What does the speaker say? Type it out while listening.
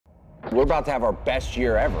We're about to have our best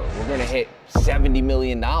year ever. We're gonna hit $70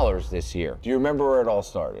 million this year. Do you remember where it all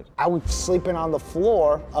started? I was sleeping on the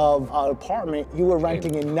floor of an apartment you were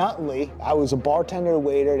renting in Nutley. I was a bartender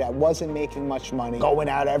waiter that wasn't making much money, going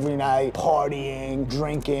out every night, partying,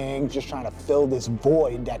 drinking, just trying to fill this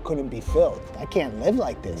void that couldn't be filled. I can't live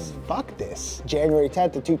like this. Fuck this. January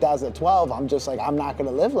 10th of 2012, I'm just like, I'm not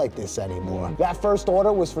gonna live like this anymore. That first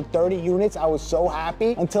order was for 30 units. I was so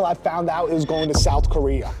happy until I found out it was going to South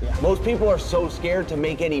Korea. Most people are so scared to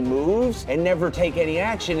make any moves and never take any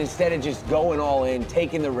action instead of just going all in,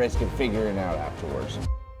 taking the risk and figuring it out afterwards.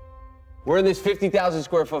 We're in this 50,000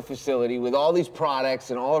 square foot facility with all these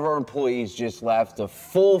products and all of our employees just left, a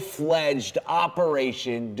full-fledged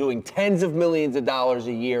operation doing tens of millions of dollars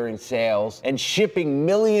a year in sales and shipping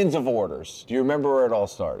millions of orders. Do you remember where it all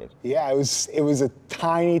started? Yeah, it was a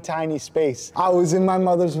tiny, tiny space. I was in my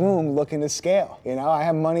mother's womb looking to scale. You know, I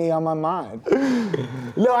had money on my mind.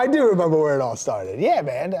 No, I do remember where it all started. Yeah,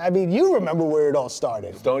 man. I mean, you remember where it all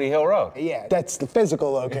started. Stony Hill Road. Yeah, that's the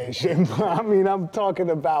physical location. I mean, I'm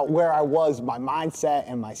talking about where I was, my mindset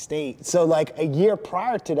and my state. So like a year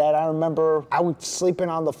prior to that, I remember I was sleeping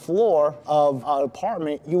on the floor of an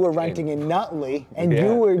apartment you were renting in Nutley, and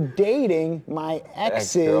you were dating my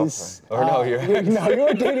ex's. Or no, you're no, you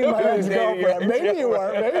were dating my ex-girlfriend. Maybe you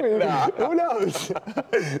were, maybe. Nah. Who knows?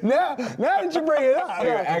 now that you bring it up.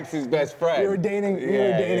 Your ex's best friend. You were dating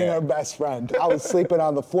her best friend. I was sleeping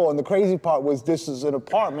on the floor, and the crazy part was this was an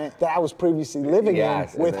apartment that I was previously living in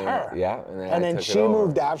with her. Yeah, and then she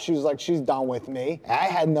moved out. She was like, she's done with me. I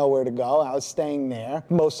had nowhere to go. I was staying there.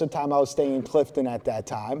 Most of the time I was staying in Clifton at that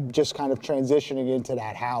time, just kind of transitioning into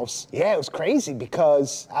that house. Yeah, it was crazy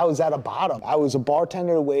because I was at a bottom. I was a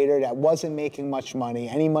bartender waiter that wasn't making much money.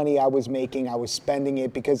 Any money I was making, I was spending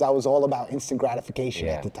it because I was all about instant gratification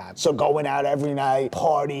at the time. So going out every night,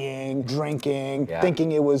 partying, drinking,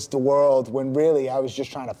 thinking it was the world, when really I was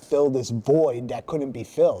just trying to fill this void that couldn't be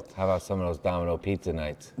filled. How about some of those Domino pizza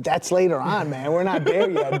nights? That's later on, man. We're not there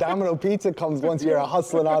yet. Domino pizza comes once you're a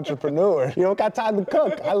hustling entrepreneur. You don't got time to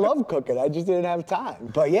cook. I love cooking. I just didn't have time.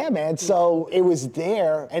 But yeah, man, so it was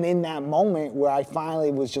there, and in that moment where I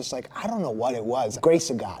finally was just like, I don't know what it was, grace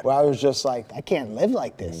of God, where I was just like, I can't live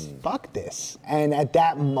like this. Fuck this. And at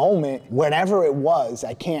that moment, whenever it was,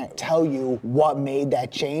 I can't tell you what made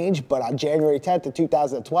that change, but on January 10th of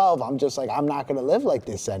 2012, I'm just like, I'm not gonna live like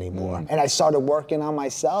this anymore. And I started working on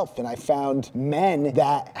myself, and I found men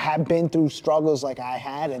that had been through struggles like I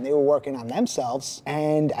had, and they were working on themselves,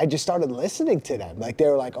 and I just started listening to them. Like, they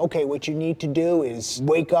were like, okay, what you need to do is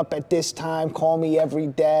wake up at this time, call me every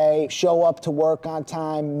day, show up to work on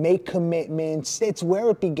time, make commitments. It's where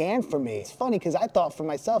it began for me. It's funny because I thought for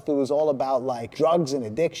myself it was all about like drugs and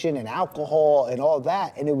addiction and alcohol and all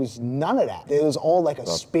that, and it was none of that. It was all like a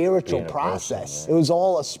spiritual process. It was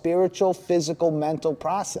all a spiritual, physical, mental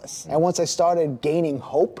process. And once I started gaining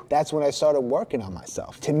hope, that's when I started working on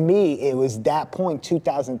myself. To me, it was that point,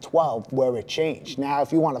 2012, where it changed. Now,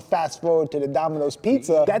 if you want to fast forward to the Domino's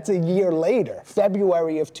Pizza, that's a year later.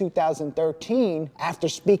 February of 2013, after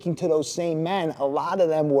speaking to those same men, a lot of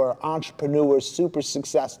them were entrepreneurs, super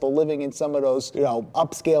successful, living in some of those, you know,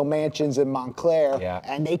 upscale mansions in Montclair,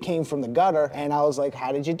 and they came from the gutter, and I was like,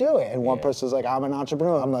 how did you do it? And one person was like, I'm an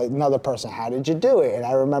entrepreneur. I'm like, another person, how did you do it? And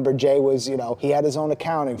I remember Jay was, you know, he had his own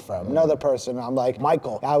accounting firm. Another person, I'm like,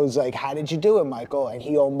 Michael. I was like, how did you do it, Michael? And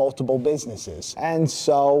he owned multiple businesses. And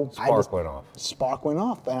so Spark went off. Spark went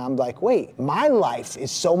off. And I'm like, wait, my life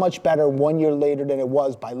is so much better 1 year later than it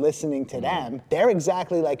was by listening to them. They're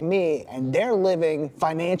exactly like me, and they're living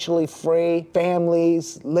financially free,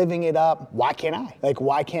 families, living it up. Why can't I? Like,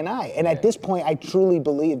 why can't I? And at this point, I truly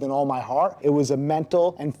believed in all my heart it was a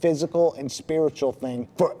mental and physical and spiritual thing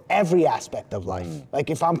for every aspect of life. Like,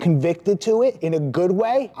 if I'm convicted to it in a good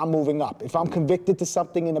way, I'm moving up. If I'm convicted to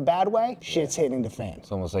something in a bad way, shit's hitting the fan.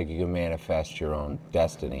 It's almost like you can manifest your own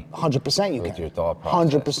destiny. 100% you can. With your thought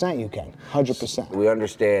process. 100% you can. 100%. We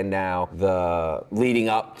understand now the leading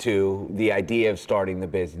up to the idea of starting the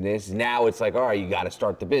business. Now it's like, all right, you got to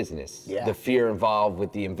start the business. The fear involved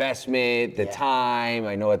with the investment, the time.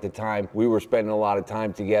 I know at the time we were spending a lot of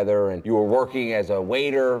time together, and you were working as a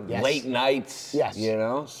waiter, late nights. You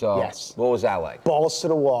know, so what was that like? Balls to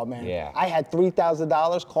the wall, man. I had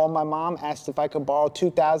 $3,000, called my mom, asked if I could borrow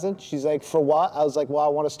 $2,000. She's like, for what? I was like, well, I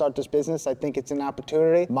want to start this business. I think it's an opportunity.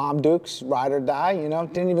 opportunity. Mom Dukes, ride or die, you know,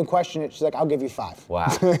 didn't even question it. She's like, I'll give you 5. Wow.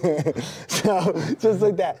 So just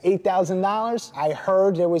like that, $8,000. I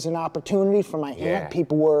heard there was an opportunity for my aunt.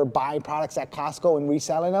 People were buying products at Costco and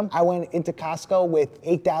reselling them. I went into Costco with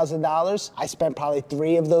 $8,000. I spent probably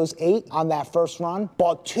 3 of those 8 on that first run.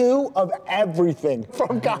 Bought 2 of everything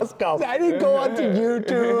from Costco. I didn't go onto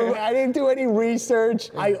YouTube. I didn't do any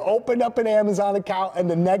research. I opened up an Amazon account, and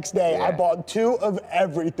the next day I bought 2 of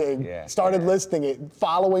everything. Started listing it,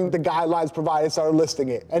 following the guidelines provided, started listing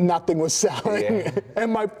it, and nothing was selling.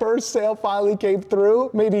 And my first sale finally came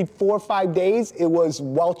through, maybe 4 or 5 days. It was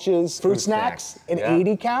Welch's Fruit Snacks, an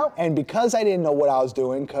 80 count. And because I didn't know what I was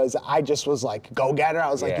doing, because I just was like, go-getter, I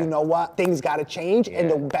was like, you know what? Things got to change. And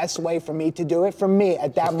the best way for me to do it, for me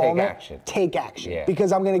at that moment, take action.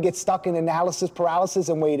 Because I'm going to get stuck in analysis paralysis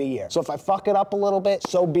and wait a year. So if I fuck it up a little bit,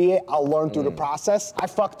 so be it. I'll learn through the process. I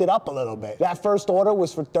fucked it up a little bit. That first order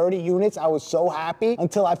was for 30 units. I was so happy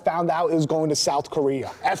until I found out it was going to South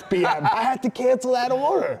Korea, FBM. I had to cancel that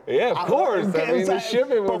order. Yeah, of course. I mean, the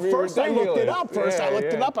shipping would be ridiculous. I looked it up. I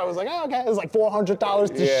looked it up. I was like, oh, okay. It was like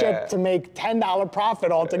 $400 to ship to make $10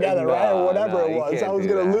 profit altogether, right? Or whatever it was. I was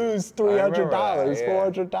going to lose $300,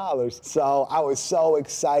 $400. So I was so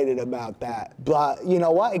excited about that. But you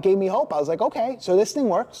know what? It gave me hope. I was like, okay, so this thing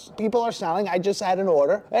works. People are selling. I just had an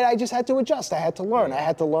order, and I just had to adjust. I had to learn. I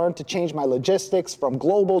had to learn to change my logistics from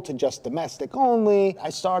global to just domestic only. I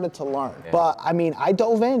started to learn. But I mean, I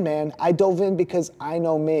dove in, man. I dove in because I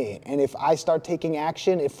know me. And if I start taking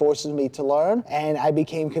action, it forces me to learn. And I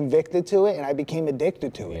became convicted to it, and I became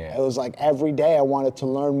addicted to it. It was like every day I wanted to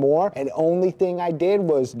learn more. And the only thing I did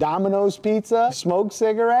was Domino's pizza, smoke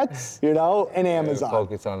cigarettes, you know, and Amazon.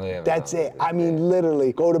 Focus on the Amazon. That's it. I mean,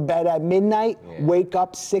 literally, go to bed at midnight, wake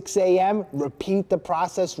up 6 a.m., repeat the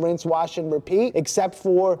process, rinse, wash, and repeat, except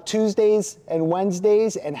for Tuesdays and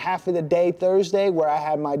Wednesdays and half of the day Thursday where I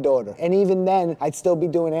had my daughter. And even then, I'd still be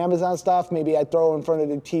doing Amazon stuff. Maybe I'd throw her in front of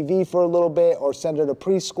the TV for a little bit or send her to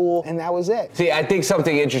preschool, and that was it. See, I think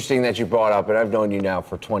something interesting that you brought up, and I've known you now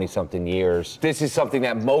for 20-something years, this is something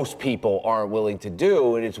that most people aren't willing to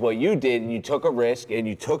do, and it's what you did, and you took a risk, and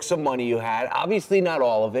you took some money you had, obviously not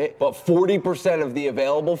all of it, but 40% of the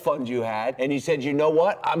available funds you had, and you said, you know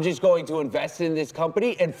what, I'm just going to invest in this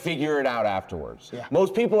company and figure it out afterwards.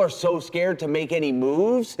 Most people are so scared to make any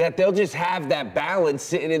moves that they'll just have that balance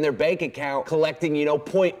sitting in their bank account collecting, you know,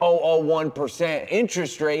 0.001%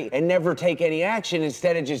 interest rate and never take any action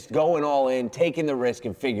instead of just going all in, taking the risk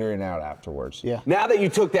and figuring it out afterwards. Now that you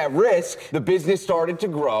took that risk, the business started to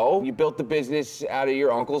grow. You built the business out of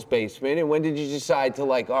your uncle's basement. And when did you decide to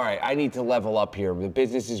like, all right, I need to level up here. The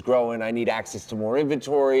business is growing. I need access to more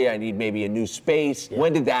inventory. I need maybe a new space.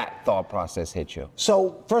 When did that thought process hit you?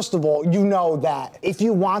 So first of all, you know that if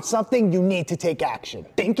you want something, you need to take action.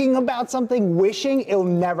 Thinking about something, wishing, it'll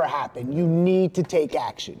never happen. You need to take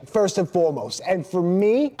action, first and foremost. And for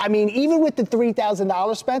me, I mean, even with the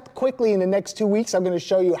 $3,000 spent, quickly in the next 2 weeks, I'm gonna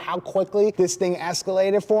show you how quickly this thing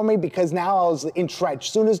escalated for me, because now I was entrenched.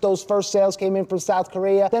 As soon as those first sales came in from South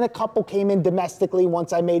Korea, then a couple came in domestically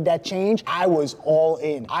once I made that change, I was all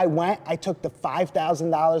in. I took the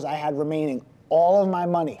 $5,000 I had remaining, all of my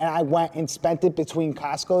money, and I went and spent it between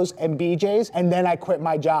Costco's and BJ's, and then I quit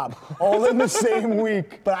my job, all in the same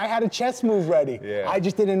week. But I had a chess move ready. I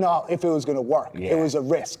just didn't know if it was gonna work. It was a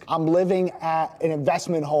risk. I'm living at an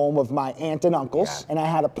investment home of my aunt and uncles, and I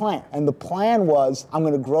had a plan. And the plan was, I'm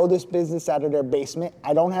gonna grow this business out of their basement.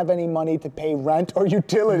 I don't have any money to pay rent or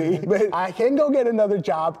utility, but I can go get another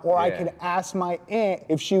job, or I can ask my aunt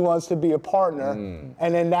if she wants to be a partner.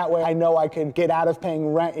 And then that way I know I can get out of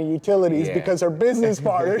paying rent and utilities, because her business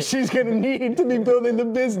partner, she's gonna need to be building the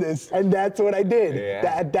business. And that's what I did.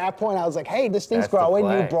 At that point, I was like, hey, this thing's growing.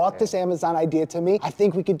 You brought this Amazon idea to me. I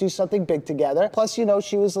think we could do something big together. Plus, you know,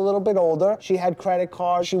 she was a little bit older. She had credit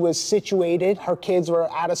cards. She was situated. Her kids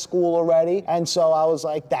were out of school already. And so I was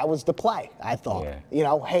like, that was the play, I thought. You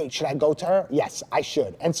know, hey, should I go to her? Yes, I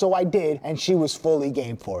should. And so I did, and she was fully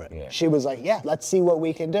game for it. She was like, yeah, let's see what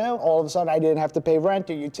we can do. All of a sudden, I didn't have to pay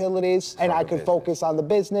rent or utilities, and I could focus on the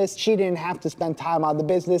business. She didn't have to spend time on the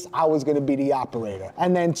business. I was gonna be the operator.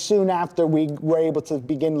 And then soon after, we were able to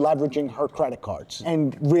begin leveraging her credit cards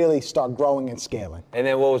and really start growing and scaling. And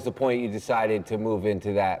then what was the point you decided to move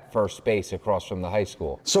into that first space across from the high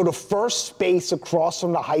school? So the first space across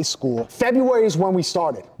from the high school, February is when we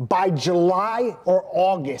started. By July or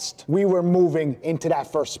August, we were moving into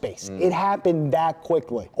that first space. It happened that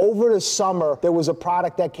quickly. Over the summer, there was a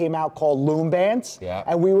product that came out called Loom Bands,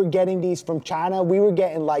 and we were getting these from China. We were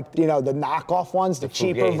getting like, you know, the knockoff knockoff ones, the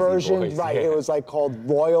cheaper Fugazi version, boys, right? yeah. It was like called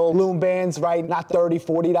Royal loom bands, right? Not $30,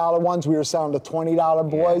 $40 ones. We were selling the $20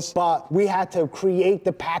 boys, but we had to create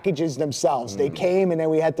the packages themselves. They came and then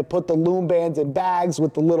we had to put the loom bands in bags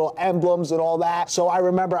with the little emblems and all that. So I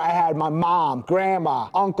remember I had my mom, grandma,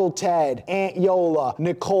 Uncle Ted, Aunt Yola,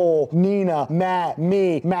 Nicole, Nina, Matt,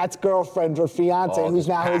 me, Matt's girlfriend or fiance, who's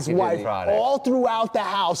now his wife, all throughout the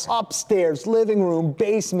house, upstairs, living room,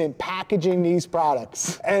 basement, packaging these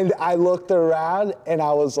products. And I looked around and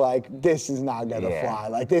I was like, this is not gonna fly.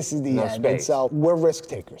 Like, this is the end. Space. And so we're risk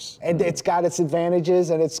takers. And it's got its advantages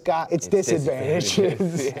and it's got its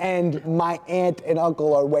disadvantages. And my aunt and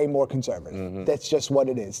uncle are way more conservative. That's just what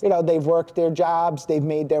it is. You know, they've worked their jobs, they've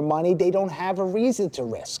made their money, they don't have a reason to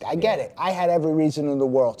risk. I get it. I had every reason in the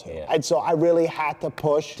world to. And so I really had to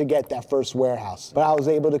push to get that first warehouse. But I was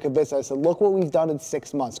able to convince, I said, look what we've done in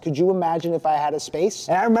 6 months. Could you imagine if I had a space?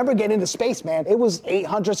 And I remember getting into space, man. It was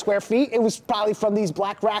 800 square feet. It was probably from these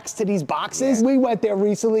black racks to these boxes. We went there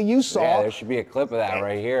recently, you saw. Yeah, there should be a clip of that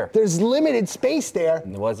right here. There's limited space there. It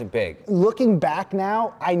wasn't big. Looking back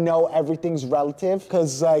now, I know everything's relative,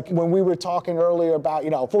 because like when we were talking earlier about, you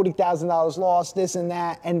know, $40,000 lost, this and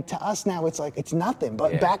that, and to us now it's like, it's nothing.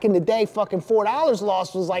 But back in the day, fucking $4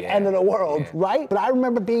 lost was like end of the world, right? But I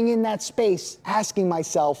remember being in that space, asking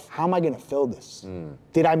myself, how am I gonna fill this?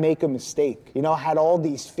 Did I make a mistake? You know, I had all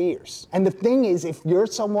these fears. And the thing is, if you're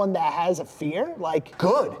someone that has a fear, like,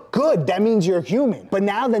 good, that means you're human. But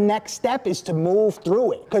now the next step is to move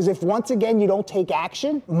through it. Because if once again you don't take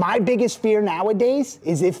action, my biggest fear nowadays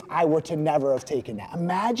is if I were to never have taken that.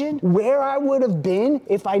 Imagine where I would have been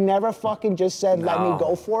if I never fucking just said, let me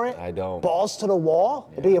go for it. I don't. Balls to the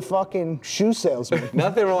wall, I'd be a fucking shoe salesman.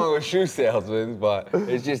 Nothing wrong with shoe salesmen, but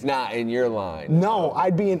it's just not in your line. No,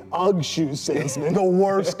 I'd be an UGG shoe salesman, the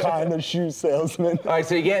worst kind of shoe salesman. All right,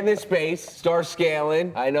 so you get in this space, start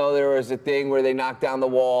scaling. I know there was a thing where they knocked down the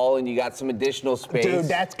wall and you got some additional space. Dude,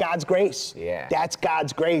 that's God's grace. Yeah. That's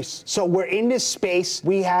God's grace. So we're in this space.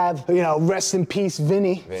 We have, you know, rest in peace,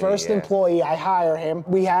 Vinny, first employee. I hire him.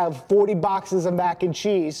 We have 40 boxes of mac and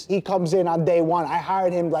cheese. He comes in on day one. I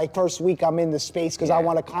hired him like first week I'm in the space because I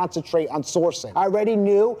want to concentrate on sourcing. I already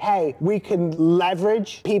knew, hey, we can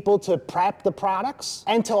leverage people to prep the products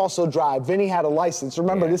and to also drive. Vinny had a license.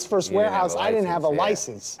 Remember, this first warehouse, I didn't have a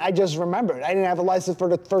license. I just remembered. I didn't have a license for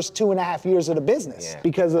the first 2.5 years of the business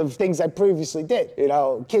because of things I previously did. You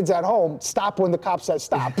know, kids at home, stop when the cop says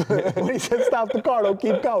stop. When he said stop the car, don't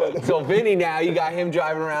keep going. So Vinny now, you got him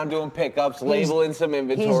driving around doing pickups, labeling some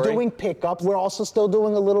inventory. He's doing pickups. We're also still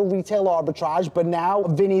doing a little retail arbitrage, but now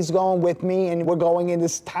Vinny's going with me and we're going in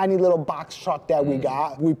this tiny little box truck that we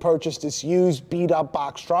got. We purchased this used, beat up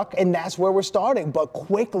box truck and that's where we're starting. But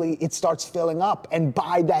quickly it starts filling up. And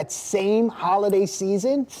by that same holiday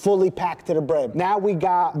season, fully packed to the brim. Now we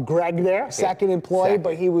got Greg there, second employee,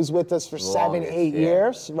 but he was with us for 7, 8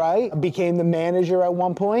 years, right? Became the manager at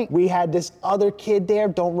one point. We had this other kid there,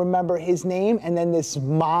 don't remember his name, and then this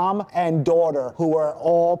mom and daughter who are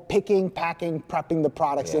all picking, packing, prepping the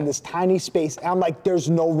products in this tiny space. And I'm like, there's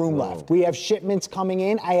no room left. We have shipments coming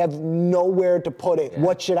in. I have nowhere to put it.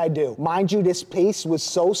 What should I do? Mind you, this place was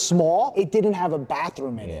so small, it didn't have a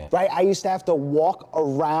bathroom in it, right? I used to have to walk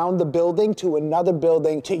around the building to another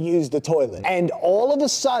building to use the toilet. And all of a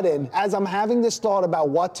sudden, as I'm having this thought about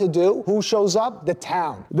what to do, who shows up? The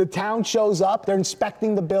town. The town shows up. They're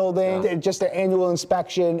inspecting the building. They're just their annual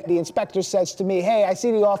inspection. The inspector says to me, hey, I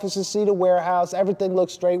see the offices, see the warehouse, everything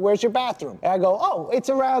looks straight. Where's your bathroom? And I go, oh, it's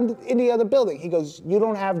around in the other building. He goes, you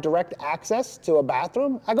don't have direct access to a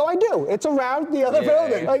bathroom? I go, I do. It's around the other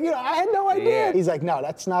building. Like, you know, I had no idea. He's like, no,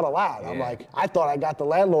 that's not allowed. I'm like, I thought I got the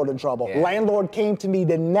landlord in trouble. Landlord came to me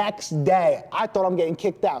the next day. I thought I'm getting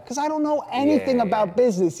kicked out because I don't know anything about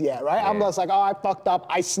business yet, right? I'm just like, oh, I fucked up.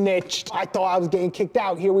 I snitched. I thought I was getting kicked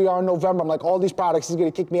out. Here we are in November. I'm like, all these products, he's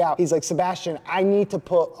gonna kick me out. He's like, Sebastian, I need to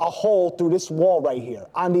put a hole through this wall right here.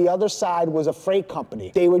 On the other side was a freight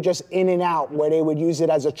company. They were just in and out where they would use it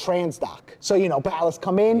as a transdock. So, you know, pallets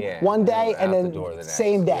come in one day and then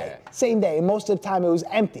same day. Same day. And most of the time it was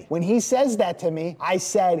empty. When he says that to me, I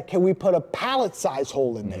said, can we put a pallet size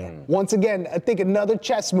hole in there? Once again, I think another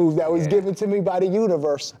chess move that was given to me by the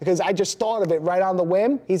universe because I just thought of it right on the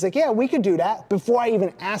whim. He's like, yeah, we could do that before I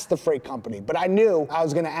even asked the freight company. But I knew I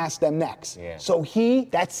was going to ask them next. So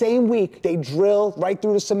that same week, they drilled right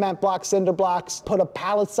through the cement blocks, cinder blocks, put a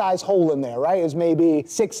pallet size hole in there, right? It was maybe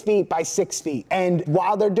 6 feet by 6 feet. And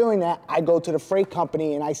while they're doing that, I go to the freight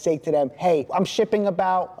company and I say to them, hey, I'm shipping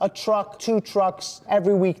about a truck, 2 trucks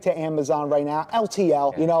every week to Amazon right now,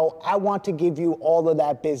 LTL. You know, I want to give you all of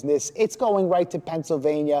that business. It's going right to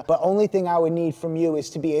Pennsylvania, but only thing I would need from you is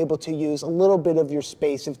to be able to use a little bit of your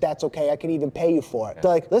space. If that's okay, I could even pay you for it.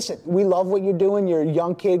 They're like, listen, we love what you're doing. You're a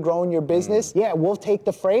young kid growing your business. Yeah, we'll take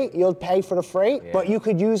the freight. You'll pay for the freight, but you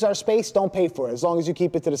could use our space. Don't pay for it as long as you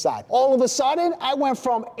keep it to the side. All of a sudden, I went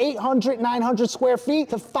from 800, 900 square feet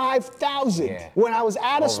to 5,000. When I was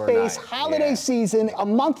out of space, holiday season, a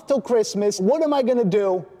month till Christmas, what am I gonna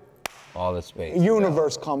do? All the space.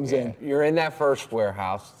 Universe comes in. You're in that first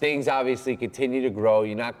warehouse. Things obviously continue to grow.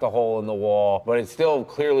 You knocked the hole in the wall, but it still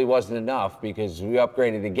clearly wasn't enough because we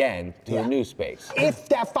upgraded again to a new space. If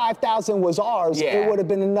that 5,000 was ours, it would have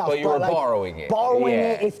been enough. But you were borrowing it. Borrowing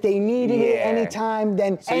it, if they needed it anytime,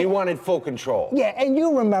 then. So you wanted full control. Yeah, and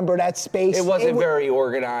you remember that space. It wasn't very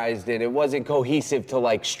organized and it wasn't cohesive to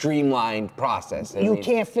like streamlined process. You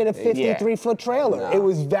can't fit a 53-foot trailer. No. It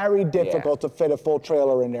was very difficult to fit a full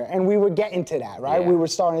trailer in there. And we were getting to that, right? We were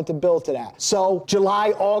starting to build to that. So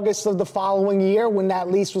July, August of the following year, when that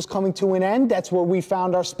lease was coming to an end, that's where we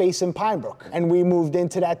found our space in Pine Brook. And we moved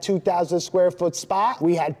into that 2,000 square foot spot.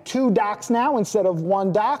 We had 2 docks now instead of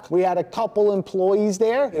 1 dock. We had a couple employees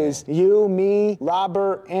there. It was you, me,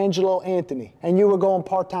 Robert, Angelo, Anthony. And you were going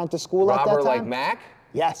part-time to school at that time? Robert like Mac?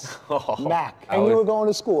 Yes, Mac. And you were going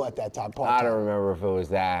to school at that time, part-time. I don't remember if it was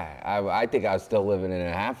that. I think I was still living in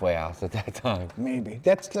a halfway house at that time. Maybe.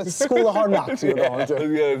 That's School of Hard Knocks you were going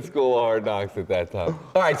to. Yeah, School of Hard Knocks at that time.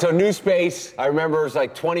 All right, so new space. I remember it was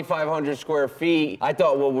like 2,500 square feet. I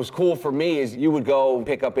thought what was cool for me is you would go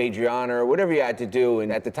pick up Adriana or whatever you had to do.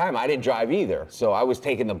 And at the time, I didn't drive either. So I was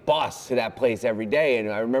taking the bus to that place every day.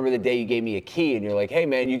 And I remember the day you gave me a key and you're like, hey,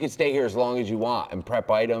 man, you can stay here as long as you want and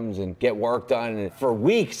prep items and get work done. And for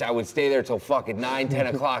weeks, I would stay there till fucking 9, 10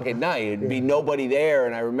 o'clock at night. It'd be nobody there.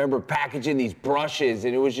 And I remember packaging these brushes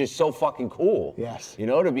and it was just so fucking cool. Yes. You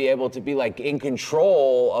know, to be able to be like in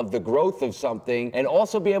control of the growth of something and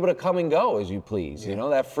also be able to come and go as you please. You know,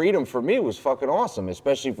 that freedom for me was fucking awesome,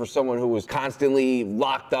 especially for someone who was constantly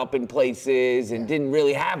locked up in places and didn't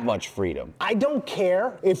really have much freedom. I don't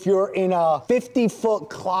care if you're in a 50-foot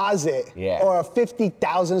closet or a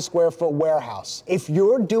 50,000 square foot warehouse. If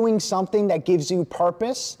you're doing something that gives you purpose,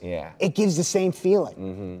 it gives the same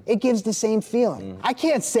feeling. It gives the same feeling. I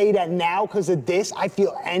can't say that now because of this I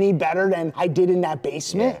feel any better than I did in that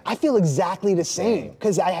basement. I feel exactly the same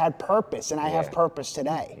because I had purpose and I have purpose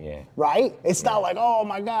today. Right? It's not like, oh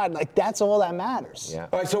my God, like that's all that matters.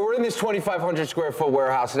 All right, so we're in this 2,500 square foot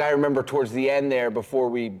warehouse and I remember towards the end there before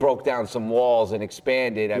we broke down some walls and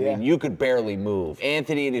expanded, I mean, you could barely move.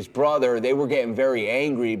 Anthony and his brother, they were getting very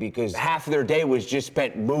angry because half of their day was just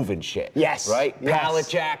spent moving shit. Right? Pallet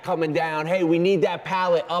jack coming down, hey, we need that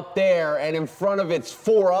pallet up there, and in front of it's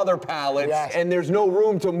 4 other pallets, and there's no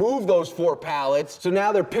room to move those 4 pallets, so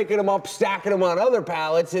now they're picking them up, stacking them on other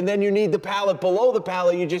pallets, and then you need the pallet below the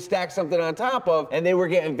pallet you just stack something on top of, and they were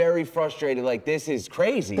getting very frustrated, like, this is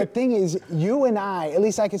crazy. The thing is, you and I, at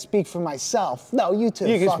least I can speak for myself, no, you too,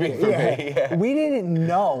 you can speak for me, we didn't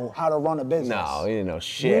know how to run a business. No, we didn't know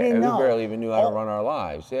shit. We barely even knew how to run our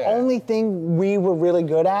lives, Only thing we were really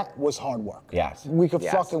good at was hard work. We could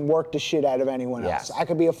fucking work the shit out of anyone else. I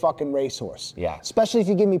could be a fucking racehorse. Especially if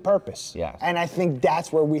you give me purpose. And I think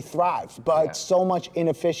that's where we thrive. But so much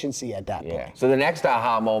inefficiency at that point. So the next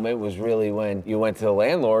aha moment was really when you went to the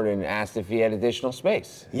landlord and asked if he had additional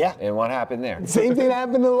space. And what happened there? Same thing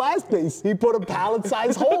happened in the last space. He put a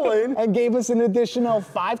pallet-sized hole in and gave us an additional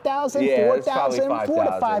 5,000, 4,000, 4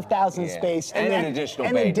 to 5,000 space. And an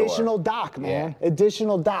additional dock, man.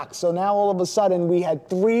 Additional dock. So now all of a sudden we had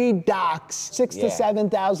 3 docks, 6,000 to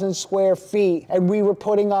 7,000 square feet, and we were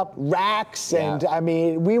putting up racks, and I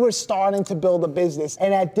mean, we were starting to build a business.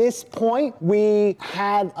 And at this point, we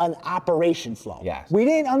had an operation flow. We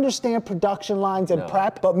didn't understand production lines and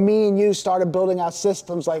prep, but me and you started building our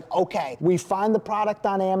systems like, okay, we find the product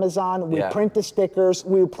on Amazon, we print the stickers,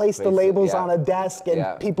 we place the labels on a desk,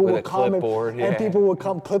 and people would come and people would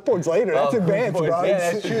come, clipboards later, that's advanced, bro.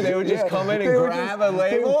 That's true, they would just come in and grab a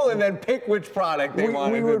label and then pick which product they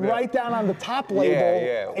wanted. We would write down on the top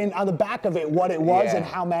label and on the back of it what it was and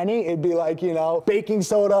how many. It'd be like, you know, baking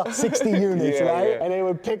soda, 60 units, right? And they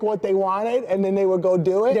would pick what they wanted and then they would go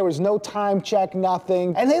do it. There was no time check,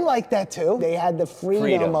 nothing. And they liked that too. They had the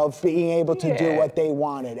freedom of being able to do what they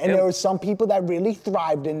wanted. And there were some people that really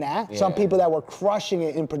thrived in that. Some people that were crushing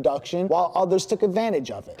it in production while others took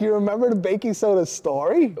advantage of it. Do you remember the baking soda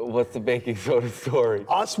story? What's the baking soda story?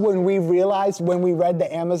 Us, when we realized, when we read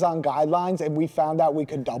the Amazon guidelines and we found out we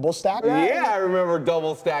could double stack. Yeah, I remember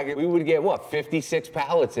double stacking. We would get, what, 56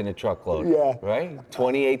 pallets in a truckload? Yeah. Right?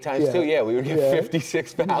 28 times 2? Yeah, we would get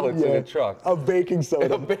 56 pallets in a truck. Of baking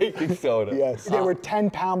soda. Of baking soda. Yes. They were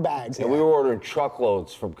 10-pound bags. And we were ordering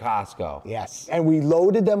truckloads from Costco. Yes. And we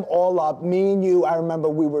loaded them all up. Me and you, I remember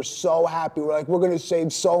we were so happy. We're like, we're going to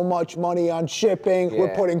save so much money on shipping.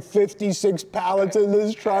 We're putting 56 pallets in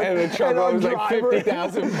this truck. And the truck was like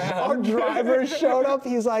 50,000 pounds. Our driver showed up.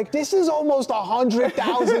 He's like, this is almost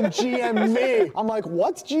 100,000 GMV. I'm like,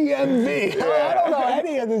 what's GMV? I don't know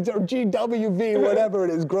any of this, or GWV, whatever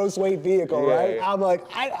it is, gross weight vehicle, right? I'm like,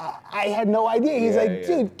 I had no idea. He's like,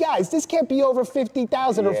 dude, guys, this can't be over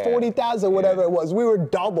 50,000 or 40,000, whatever it was. We were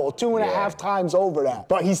double, 2.5 times over that.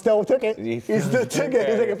 But he still took it. He still took it.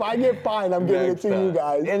 He's like, if I get fined, I'm giving it to you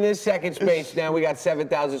guys. In this second space now, we got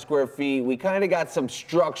 7,000 square feet. We kind of got some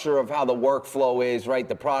structure of how the workflow is, right?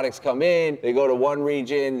 The products come in, they go to one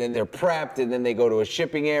region, then they're prepped, and then they go to a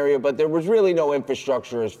shipping area. But there was really no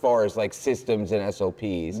infrastructure as far as like systems and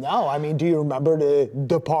SOPs. No, I mean, do you remember the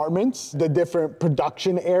departments, the different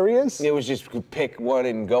production areas? It was just pick one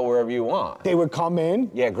and go wherever you want. They would come in,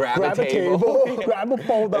 grab a table, grab a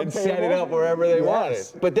fold-up and table, set it up wherever they wanted.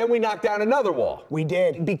 But then we knocked down another wall. We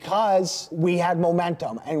did, because we had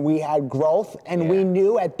momentum and we had growth, and we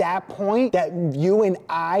knew at that point that you and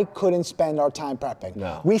I couldn't spend our time prepping.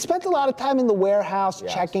 No. We spent a lot of time in the warehouse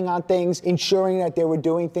checking on things, ensuring that they were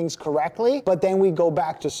doing things correctly, but then we go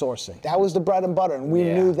back to sourcing. That was the bread and butter, and we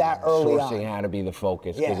knew that early on. Sourcing had to be the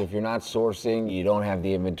focus, because if you're not sourcing, you don't have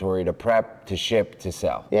the inventory to prep, to ship, to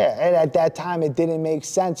sell. Yeah, and at that time, it didn't make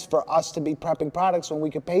sense for us to be prepping products when we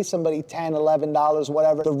could pay somebody $10, $11,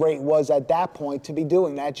 whatever the rate was at that point, to be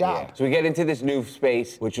doing that job. So we get into this new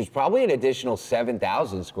space, which was probably an additional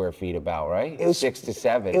 7,000 square feet about, right? It was 6 to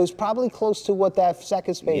 7. It was probably close to what that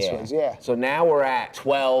second space was, So now we're at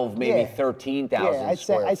 12, maybe 13,000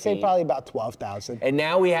 square feet. I'd say probably about 12,000. And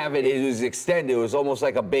now we have it was extended. It was almost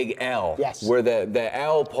like a big L. Yes. Where the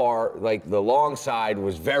L part, like the long side,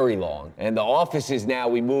 was very long. And the offices now,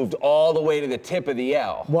 we moved all the way to the tip of the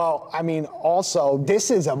L. Well, I mean, also,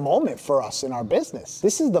 this is a moment for us in our business.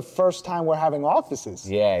 This is the first time we're having offices.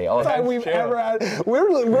 Yeah. Time we've ever had.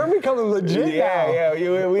 We're becoming legit now.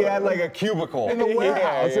 Yeah. We had like a cubicle. In the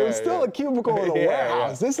warehouse. It was still a cubicle in the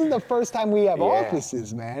warehouse. This is the first time we have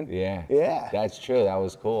offices, man. Yeah. That's true. That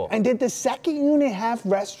was cool. And did the second unit have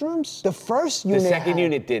restrooms? The first unit The second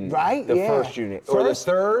unit didn't. Right? The first unit. Or the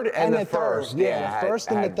third and the first. Yeah, the first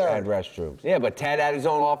and the third. Had restrooms. Yeah, but Ted had his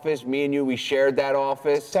own office. Me and you, we shared that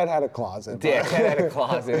office. Ted had a closet. Yeah, Ted had a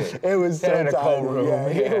closet. It was Ted so had a tiny. co-room. Yeah,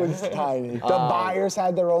 it was tiny. The buyers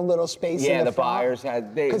had their own little space in the front. Buyers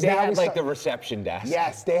had, they had like the reception desk.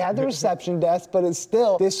 Yes, they had the reception desk, but it's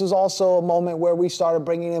still, this was also a moment where we started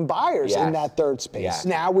bringing in buyers in that third space.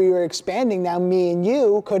 Now we were expanding. Now me and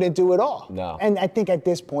you couldn't do it all. No. And I think at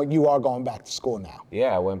this point, you are going back to school now.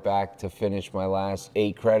 Yeah, I went back to finish my last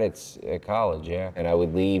 8 credits at college, and I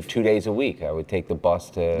would leave 2 days a week. I would take the bus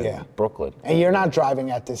to Brooklyn. And you're not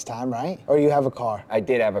driving at this time, right? Or you have a car? I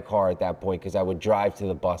did have a car at that point, because I would drive to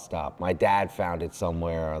the bus stop. My dad found it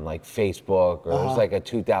somewhere on like Facebook, or it was like a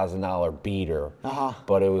 $2,000 beater.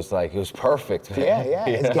 But it was perfect. Yeah.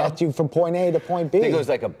 It's got you from point A to point B. I think it was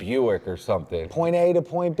like a Buick or something. Point A to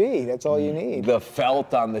point B, that's all you need. The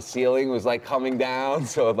felt on the ceiling was like coming down,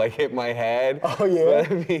 so it like hit my head. Oh yeah?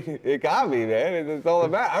 But, I mean, it got me, man. It's all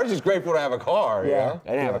that matters. I was just grateful to have a car. You know? I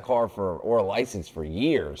didn't have a car or a license for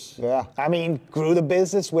years. Yeah, I mean, grew the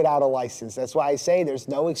business without a license. That's why I say there's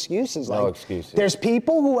no excuses. No excuses. There's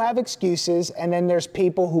people who have excuses, and then there's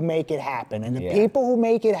people who make it happen. And the people who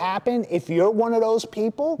make it happen, if you're one of those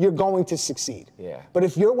people, you're going to succeed. Yeah. But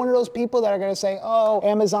if you're one of those people that are going to say, oh,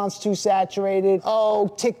 Amazon's too saturated. Oh,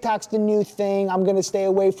 TikTok's the new thing. I'm going to stay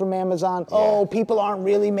away from Amazon. Oh, people aren't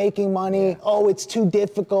really making money. Oh, it's too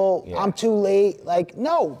difficult. I'm too late. Like,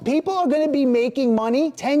 no, people are going to be making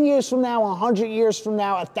money 10 years from now, 100 years from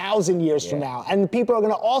now, 1,000 years from now. And people are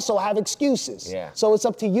going to also have excuses. So it's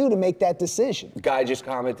up to you to make that decision. Guy just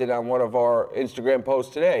commented on one of our Instagram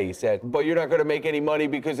posts today. He said, but you're not going to make any money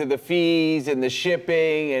because of the fees and the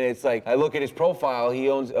shipping. And it's like, I look at his profile, he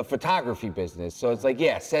owns a photography business. So it's like,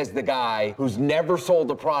 says the guy who's never sold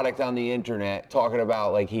a product on the internet, talking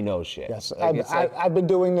about like he knows shit. Yes, like, I've been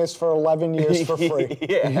doing this for 11 years for free.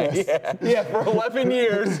 For 11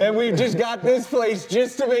 years. And we've just got this place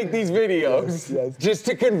just to make these videos. Just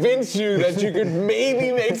to convince you that you could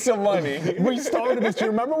maybe make some money. We started this. Do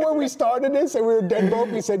you remember when we started this and we were dead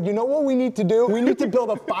broke? We said, you know what we need to do? We need to build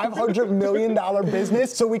a $500 million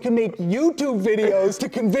business so we can make YouTube videos to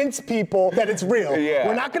convince people that it's real.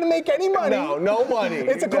 We're not going to make any money. No money.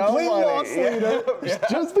 It's a complete loss leader.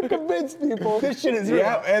 Just to convince people this shit is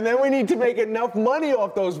real. and then we need to make enough money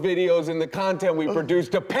off those videos and the content we produce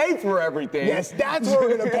to pay for everything. Yes, that's where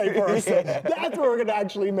we're gonna pay for ourselves. That's where we're gonna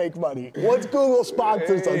actually make money. Once Google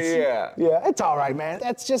sponsors us. Yeah, it's all right, man.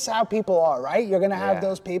 That's just how people are, right? You're gonna have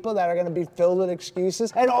those people that are gonna be filled with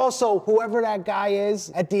excuses. And also, whoever that guy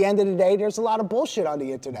is, at the end of the day, there's a lot of bullshit on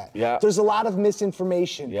the internet. Yeah. There's a lot of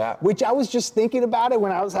misinformation. Yeah. Which I was just thinking about it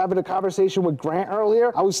when I was having a conversation with Grant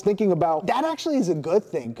earlier. I was thinking about that actually is a good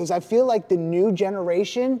thing, because I feel like the new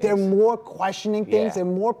generation, they're more questioning things, they're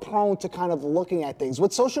more prone to kind of looking at things.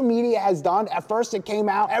 What social media has done, at first it came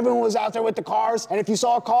out, everyone was out there with the cars, and if you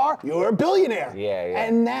saw a car, you were a billionaire.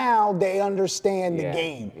 And now they understand the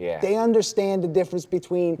game. They understand the difference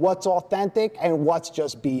between what's authentic and what's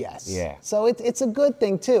just BS. So it's a good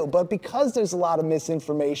thing too, but because there's a lot of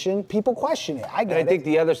misinformation, people question it. I think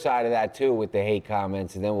the other side of that too, with the hate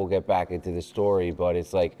comments, and then we'll get back into the story, but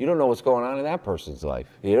it's like, you don't know what's going on in that person's life.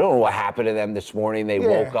 You don't know what happened to them this morning. They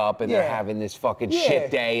woke up and they're having this fucking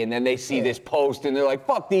shit day, and then they see this post and they're like,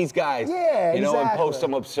 fuck these guys. You know, and post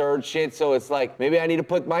some absurd shit. So it's like, maybe I need to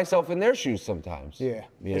put myself in their shoes sometimes. You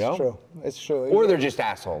know? It's true. It's true. Or they're just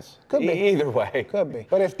assholes. Could be. Either way. Could be.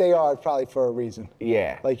 But if they are, it's probably for a reason.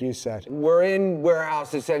 Like you said. We're in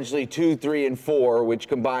warehouse essentially 2, 3, and 4, which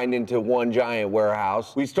combined into one giant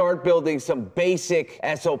warehouse. We start building some basic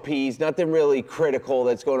SOPs, nothing really critical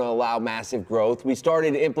that's going to allow massive growth. We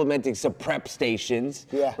started implementing some prep stations,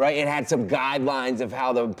 right? It had some guidelines of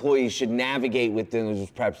how the employees should navigate within those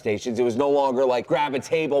prep stations. It was no longer like grab a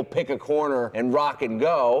table, pick a corner, and rock and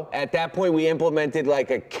go. At that point, we implemented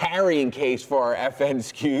like a carrying case for our FN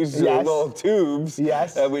SKUs, little tubes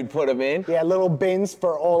that we'd put them in. Little bins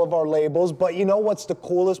for all of our labels. But you know what's the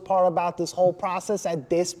coolest part about this whole process at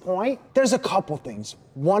this point? There's a couple things.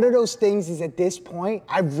 One of those things is at this point,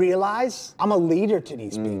 I realize I'm a leader to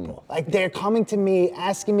these people. Like, they're coming to me,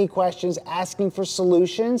 asking me questions, asking for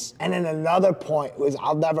solutions. And then another point was,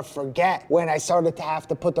 I'll never forget, when I started to have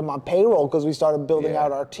to put them on payroll because we started building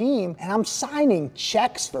out our team, and I'm signing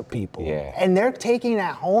checks for people. And they're taking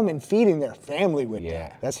that home and feeding their family with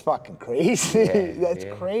that. That's fucking crazy. That's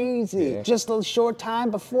crazy. Just a short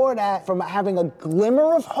time before that, from having a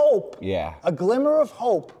glimmer of hope, a glimmer of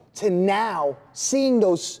hope, to now seeing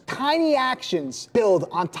those tiny actions build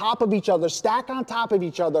on top of each other, stack on top of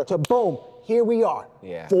each other, to boom, here we are.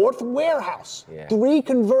 4th warehouse, 3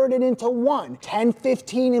 converted into 1, 10,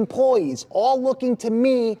 15 employees, all looking to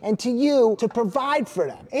me and to you to provide for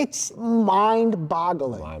them. It's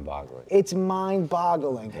mind-boggling. It's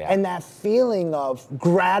mind-boggling. And that feeling of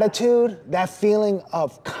gratitude, that feeling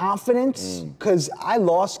of confidence, because I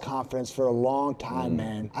lost confidence for a long time,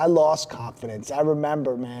 man. I lost confidence. I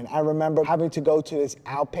remember having to go to this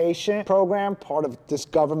outpatient program, part of this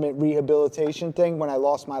government rehabilitation thing, when I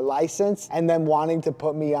lost my license, and then wanting to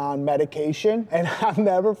put me on medication. And I'll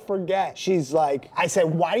never forget, she's like, I said,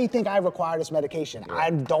 why do you think I require this medication?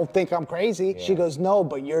 I don't think I'm crazy. She goes, no,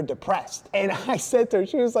 but you're depressed. And I said to her,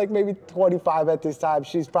 she was like maybe 25 at this time,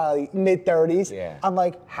 she's probably mid-30s. I'm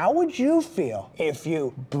like, how would you feel if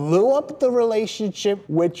you blew up the relationship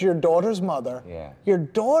with your daughter's mother? Your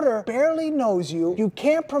daughter barely knows you, you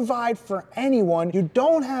can't provide for anyone, you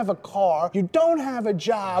don't have a car, you don't have a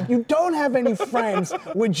job, you don't have any friends.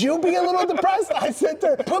 Would you be a little depressed? I said to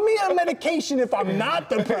her, put me on medication if I'm not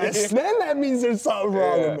depressed. Then that means there's something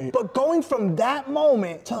wrong with me. But going from that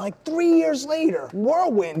moment to like 3 years later,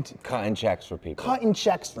 whirlwind. Cutting checks for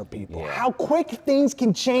people. How quick things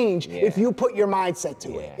can change if you put your mindset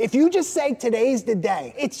to it. If you just say today's the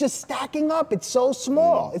day, it's just stacking up. It's so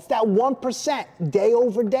small. It's that 1% day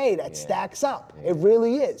over day that stacks up. It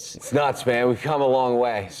really is. It's nuts, man. We've come a long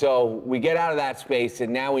way. So we get out of that space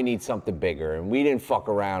and now we need something bigger. And we didn't fuck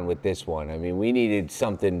around with this one. I mean, we needed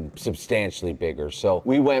something substantially bigger. So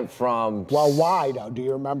we went from... Well, why though? Do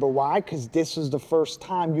you remember why? Because this was the first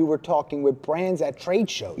time you were talking with brands at trade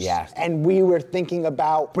shows. And we were thinking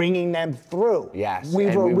about bringing them through. We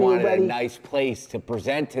wanted a nice place to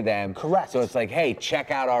present to them. So it's like, hey,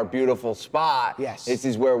 check out our beautiful spot. This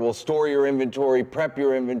is where we'll store your inventory, prep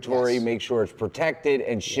your inventory, make sure it's protected,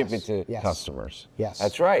 and ship it to customers.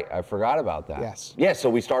 That's right. I forgot about that. So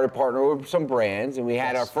we started partnering with some brands, and we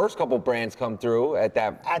had our first couple brands come through at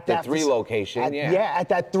that 3 location. At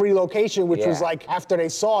that 3 location, which was like, after they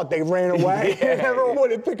saw it, they ran away. Everyone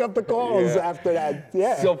wouldn't pick up the calls after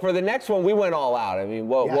that. So for the next one, we went all out. I mean,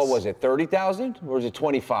 what was it, 30,000? Or was it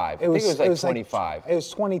 25? I think it was like 25. It was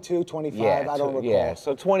 22, 25, I don't recall.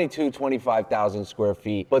 So 22, 25,000 square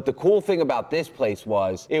feet. But the cool thing about this place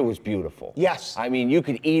was, it was beautiful. I mean, you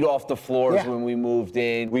could eat off the floors when we moved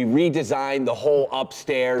in. We redesigned the whole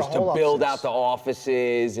upstairs to build out the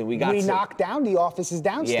offices, and we knocked down the the office is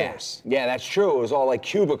downstairs. Yeah, that's true. It was all like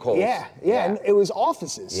cubicles. Yeah, and it was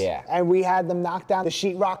offices. Yeah. And we had them knock down the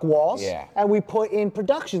sheetrock walls. Yeah. And we put in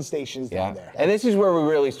production stations down there. And this is where we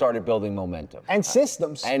really started building momentum. And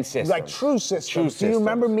systems. And systems. Like true systems. True Do you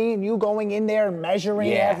remember systems. me and you going in there and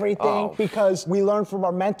measuring everything? Oh. Because we learned from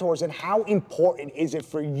our mentors, and how important is it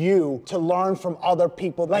for you to learn from other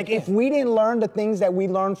people? Like if we didn't learn the things that we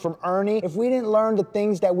learned from Ernie, if we didn't learn the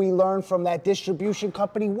things that we learned from that distribution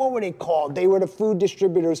company, what were they called? They were the food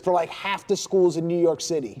distributors for like half the schools in New York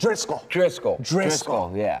City. Driscoll.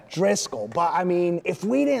 Yeah. Driscoll. But I mean, if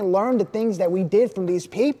we didn't learn the things that we did from these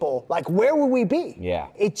people, like where would we be? Yeah.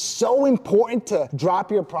 It's so important to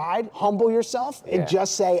drop your pride, humble yourself, and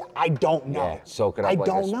just say, I don't know. Yeah. Soak it up like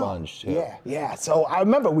a sponge, too. Yeah. So I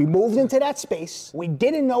remember we moved into that space. We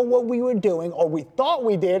didn't know what we were doing, or we thought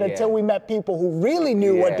we did until we met people who really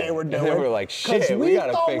knew what they were doing. And they were like, shit, we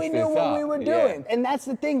gotta thought fix we this knew what we were doing. And that's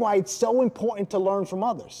the thing why it's so important to learn from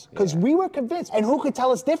others. Because we were convinced. And who could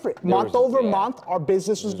tell us different? Month over month, our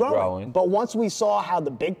business was growing. But once we saw how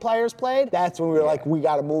the big players played, that's when we were like, we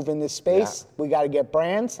gotta move in this space, we gotta get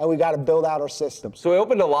brands, and we gotta build out our systems. So we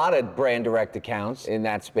opened a lot of brand direct accounts in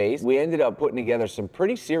that space. We ended up putting together some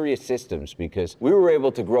pretty serious systems because we were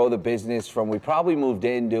able to grow the business from, we probably moved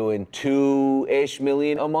in doing 2-ish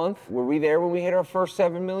million a month. Were we there when we hit our first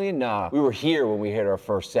 7 million? Nah, we were here when we hit our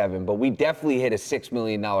first 7, but we definitely hit a $6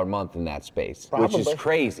 million month in that space, which is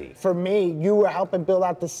crazy. For me, you were helping build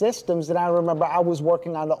out the systems, and I remember I was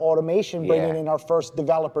working on the automation, bringing in our first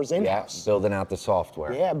developers in-house. Yeah, building out the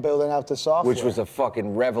software. Yeah, building out the software. Which was a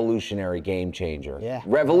fucking revolutionary game changer. Yeah.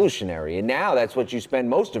 Revolutionary. And now that's what you spend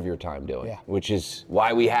most of your time doing, which is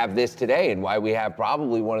why we have this today and why we have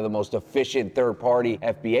probably one of the most efficient third-party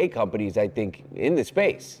FBA companies, I think, in the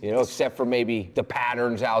space, you know, except for maybe the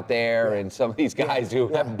Patterns out there and some of these guys who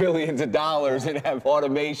have billions of dollars and have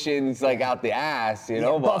automations like out the ass, you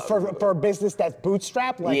know. But for a business that's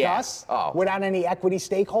bootstrapped like us, without any equity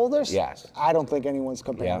stakeholders, I don't think anyone's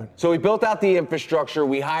comparing. So we built out the infrastructure.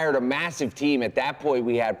 We hired a massive team. At that point,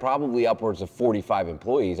 we had probably upwards of 45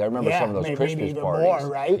 employees. I remember some of those Christmas parties.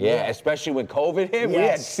 More, right? Yeah, especially when COVID hit, we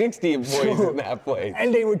had 60 employees in that place.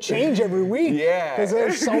 And they would change every week. Yeah. Because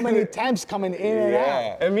there's so many temps coming in and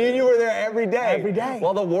out. And me and you were there every day. Every day.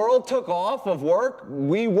 While the world took off of work,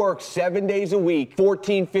 we worked 7 days a week,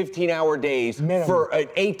 14, 15-hour days for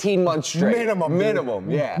 18 months straight. Minimum,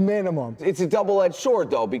 yeah. Minimum. It's a double-edged sword,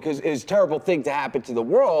 though, because it's a terrible thing to happen to the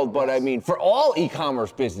world, but I mean, for all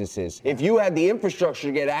e-commerce businesses, if you had the infrastructure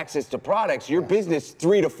to get access to products, your business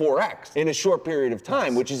 3 to 4x in a short period of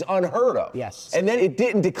time, which is unheard of. Yes. And then it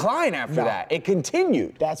didn't decline after that. It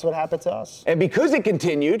continued. That's what happened to us. And because it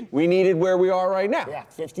continued, we needed where we are right now. Yeah,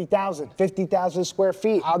 50,000 square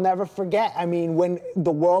feet. I'll never forget. I mean, when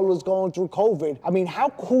the world was going through COVID, I mean, how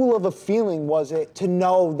cool of a feeling was it to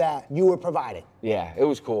know that you were providing? Yeah, it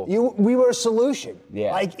was cool. We were a solution.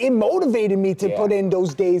 Yeah. Like, it motivated me to put in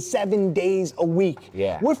those days, 7 days a week.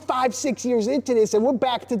 Yeah. We're 5-6 years into this, and we're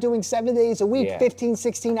back to doing 7 days a week, 15,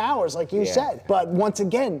 16 hours, like you said. But once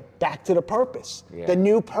again, back to the purpose. The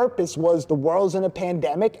new purpose was the world's in a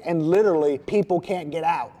pandemic, and literally, people can't get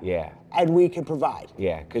out. Yeah. And we can provide.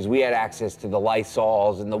 Yeah, because we had access to the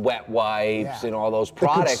Lysols and the wet wipes and all those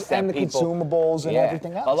products and the consumables and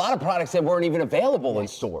everything else. A lot of products that weren't even available in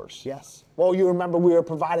stores. Yes. Well, you remember we were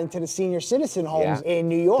providing to the senior citizen homes in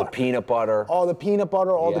New York. The peanut butter. All the peanut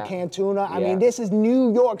butter, all the canned tuna. I mean, this is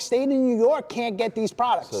New York. State of New York can't get these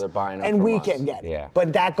products. So they're buying them and from we us. can get it. Yeah.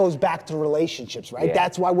 But that goes back to relationships, right?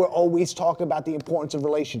 That's why we're always talking about the importance of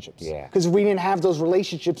relationships. Yeah. Because if we didn't have those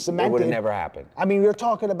relationships cemented, it would have never happened. I mean, we're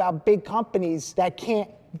talking about big companies that can't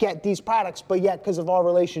get these products, but yet because of our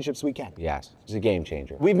relationships, we can. Yes, it's a game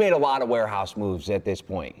changer. We've made a lot of warehouse moves at this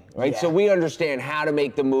point, right? So we understand how to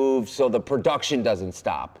make the move so the production doesn't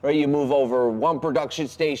stop, right? You move over one production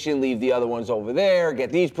station, leave the other ones over there, get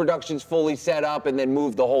these productions fully set up, and then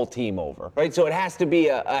move the whole team over, right? So it has to be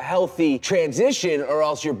a healthy transition or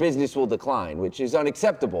else your business will decline, which is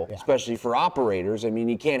unacceptable, especially for operators. I mean,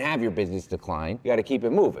 you can't have your business decline. You got to keep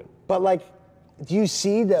it moving. But like, do you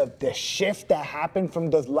see the shift that happened from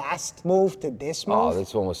the last move to this move? Oh,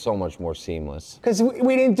 this one was so much more seamless. Because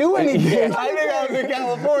we didn't do anything. I think I was in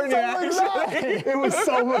California, actually. It was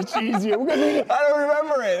so much easier. I don't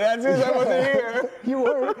remember it. That's because I wasn't here. You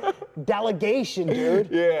were. Delegation, dude.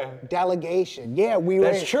 Yeah. Delegation. Yeah, we were.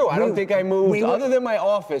 That's true. I don't think I moved. Other than my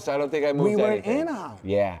office, I don't think I moved We were anything. in Anaheim.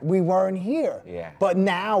 Yeah. We weren't here. Yeah. But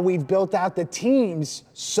now we've built out the teams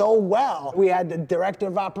so well. We had the director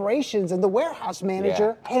of operations and the warehouse warehouse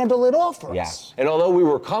manager handle it all for us. Yes. And although we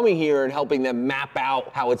were coming here and helping them map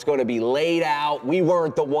out how it's going to be laid out, we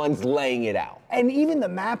weren't the ones laying it out. And even the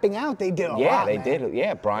mapping out, they did a lot, Yeah, they man. did.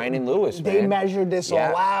 Yeah, Brian and Lewis, man. They measured this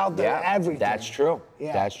all out, everything. That's true.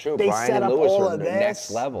 Yeah. That's true. They Brian set and up Lewis all are of the this.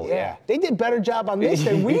 next level. Yeah. They did better job on this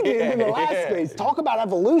than we did in the last space. Talk about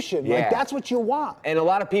evolution. Like, that's what you want. And a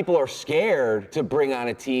lot of people are scared to bring on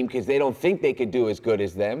a team because they don't think they could do as good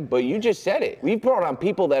as them. But you just said it. We've brought on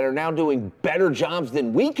people that are now doing better jobs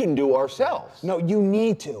than we can do ourselves. No, you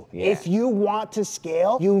need to. Yeah. If you want to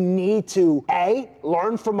scale, you need to, A,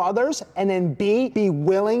 learn from others, and then B, be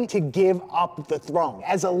willing to give up the throne.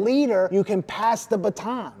 As a leader, you can pass the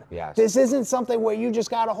baton. Yes. This isn't something where you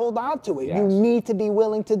just got to hold on to it. Yes. You need to be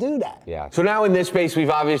willing to do that. Yeah. So now in this space,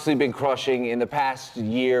 we've obviously been crushing. In the past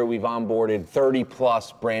year, we've onboarded 30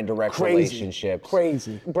 plus brand direct relationships.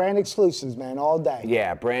 Crazy. Brand exclusives, man, all day.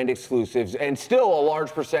 Yeah, brand exclusives. And still a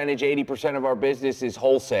large percentage, 80% of our business is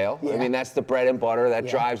wholesale. Yeah. I mean, that's the bread and butter that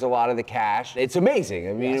drives a lot of the cash. It's amazing.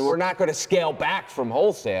 I mean, we're not going to scale back from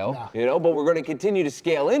wholesale, you know, but we're going to continue to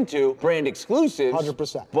scale into brand exclusives.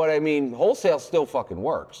 100%. But I mean, wholesale still fucking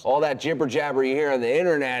works. All that jibber jabber you hear on the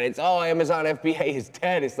internet, it's, oh, Amazon FBA is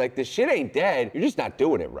dead. It's like, the shit ain't dead. You're just not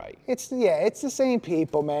doing it right. It's the same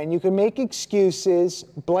people, man. You can make excuses,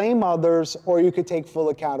 blame others, or you could take full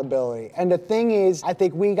accountability. And the thing is, I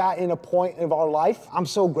think we got in a point of our life I'm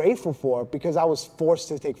so grateful for because I was forced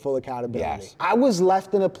to take full accountability. Yes. I was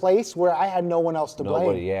left in a place where I had no one else to blame.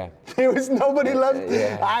 Nobody, yeah. There was nobody left.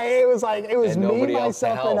 It was And me, nobody else to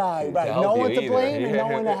myself, and help. I. To Right. help No you one to either. blame and no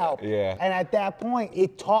one to help. Yeah. And at that point,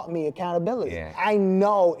 it taught me accountability. Yeah. I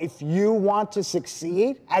know if you want to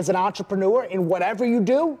succeed as an entrepreneur in whatever you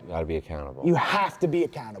do, You gotta be accountable. you have to be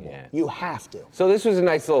accountable. Yeah. You have to. So this was a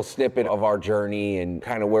nice little snippet of our journey and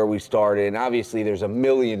kind of where we started. And obviously there's a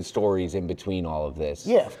million stories in between all of this.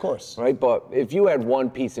 Yeah, of course. Right? But if you had one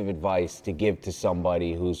piece of advice to give to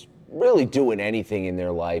somebody who's really doing anything in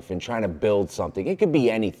their life and trying to build something, it could be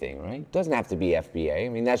anything, right? It doesn't have to be FBA. I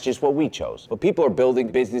mean, that's just what we chose. But people are building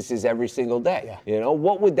businesses every single day. Yeah. You know,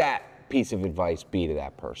 what would that piece of advice be to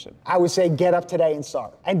that person? I would say get up today and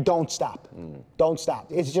start. And don't stop. Don't stop.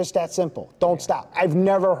 It's just that simple. Don't stop. I've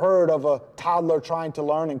never heard of a toddler trying to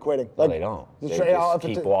learn and quitting. Well, they don't. They just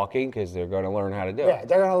keep walking because they're going to learn how to do it. Yeah,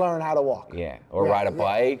 they're going to learn how to walk. Yeah, or ride a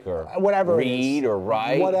bike, or whatever read, or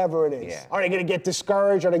write. Whatever it is. Yeah. Are they going to get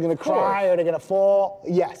discouraged? Are they going to cry? Are they going to fall?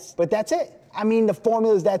 Yes. But that's it. I mean, the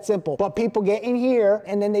formula is that simple. But people get in here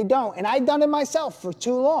and then they don't. And I've done it myself for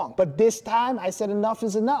too long. But this time I said enough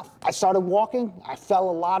is enough. I started walking. I fell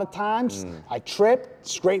a lot of times. I tripped,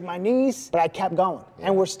 scraped my knees, but I kept going.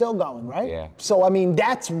 And we're still going, right? Yeah. So, I mean,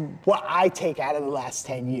 that's what I take out of the last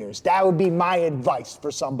 10 years. That would be my advice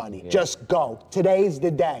for somebody. Just go. Today's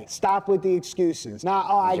the day. Stop with the excuses. Not,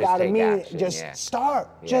 oh, I got to meet it. Just start.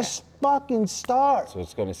 Just fucking start. So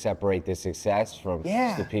it's going to separate the success from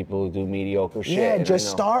Yeah. the people who do mediocre shit. Yeah, and just I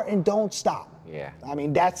know- start and don't stop. Yeah. I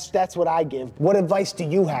mean, that's what I give. What advice do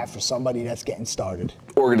you have for somebody that's getting started?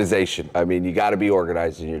 Organization. I mean, you got to be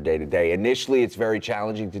organized in your day-to-day. Initially, it's very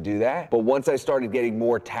challenging to do that. But once I started getting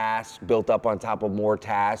more tasks built up on top of more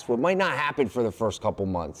tasks, what might not happen for the first couple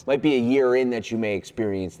months. Might be a year in that you may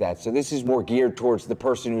experience that. So this is more geared towards the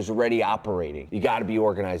person who's already operating. You got to be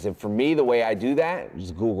organized. And for me, the way I do that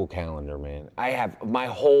is Google Calendar, man. I have, my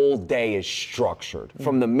whole day is structured.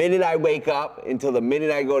 From the minute I wake up until the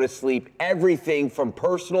minute I go to sleep, everything from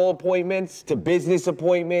personal appointments to business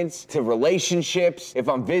appointments to relationships. If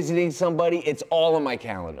I'm visiting somebody, it's all on my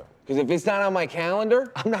calendar. Because if it's not on my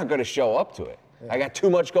calendar, I'm not going to show up to it. I got too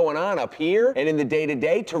much going on up here and in the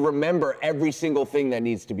day-to-day to remember every single thing that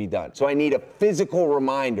needs to be done. So I need a physical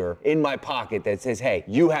reminder in my pocket that says, hey,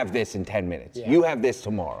 you have this in 10 minutes. You have this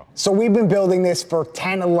tomorrow. So we've been building this for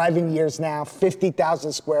 10, 11 years now,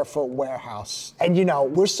 50,000 square foot warehouse. And you know,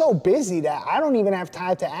 we're so busy that I don't even have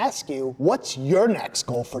time to ask you, what's your next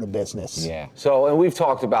goal for the business? Yeah. So, and we've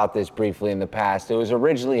talked about this briefly in the past. It was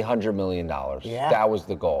originally $100 million. Yeah. That was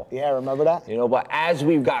the goal. Yeah, remember that? You know, but as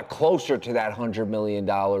we've got closer to that $100 million,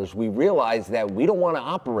 we realized that we don't want to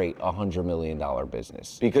operate a $100 million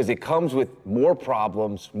business because it comes with more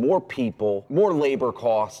problems, more people, more labor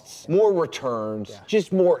costs, more returns,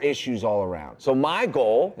 just more issues all around. So my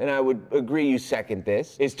goal, and I would agree you second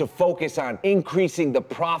this, is to focus on increasing the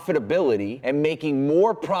profitability and making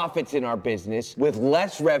more profits in our business with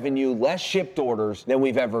less revenue, less shipped orders than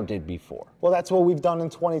we've ever did before. Well, that's what we've done in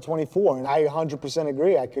 2024, and I 100%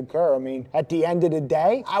 agree, I concur. I mean, at the end of the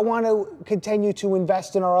day, I want to continue continue to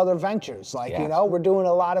invest in our other ventures. Like, Yes. you know, we're doing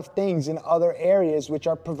a lot of things in other areas which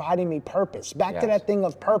are providing me purpose. Back to Yes. that thing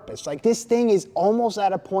of purpose. Like, this thing is almost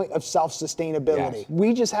at a point of self-sustainability. Yes.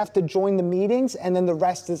 We just have to join the meetings and then the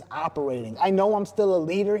rest is operating. I know I'm still a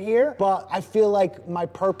leader here, but I feel like my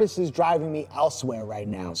purpose is driving me elsewhere right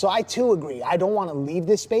now. So I too agree. I don't want to leave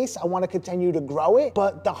this space. I want to continue to grow it,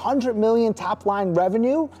 but the 100 million top line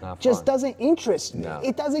revenue just doesn't interest me. No.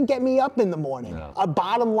 It doesn't get me up in the morning. No. A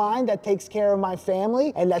bottom line that takes care of my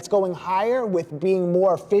family and that's going higher with being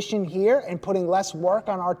more efficient here and putting less work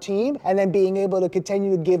on our team and then being able to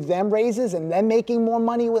continue to give them raises and then making more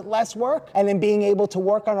money with less work and then being able to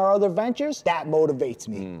work on our other ventures, that motivates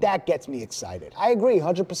me. That gets me excited. I agree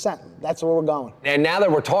 100%. That's where we're going. And now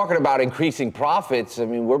that we're talking about increasing profits, I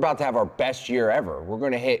mean, we're about to have our best year ever. We're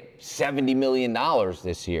going to hit $70 million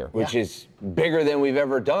this year, which is bigger than we've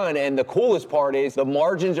ever done. And the coolest part is the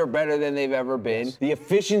margins are better than they've ever been. Yes. The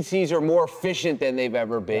efficiencies are more efficient than they've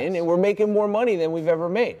ever been. And we're making more money than we've ever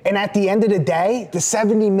made. And at the end of the day, the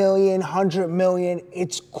 70 million, 100 million,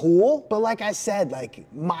 it's cool. But like I said,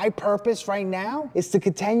 like my purpose right now is to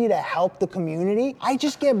continue to help the community. I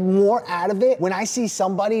just get more out of it when I see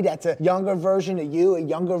somebody that's a younger version of you, a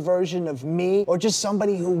younger version of me, or just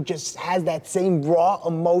somebody who just has that same raw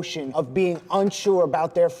emotion of being unsure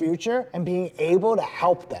about their future and being able to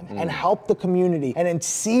help them and help the community and then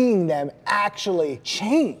seeing them actually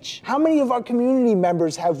change. How many of our community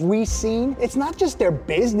members have we seen? It's not just their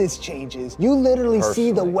business changes. You literally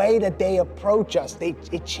see the way that they approach us.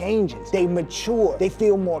 It changes. They mature. They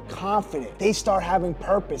feel more confident. They start having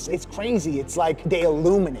purpose. It's crazy. It's like they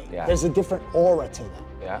illuminate. Yeah. There's a different aura to them.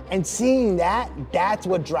 Yeah. And seeing that, that's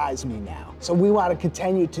what drives me now. So we want to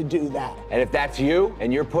continue to do that. And if that's you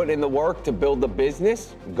and you're putting in the work to build the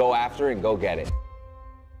business, go after it and go get it.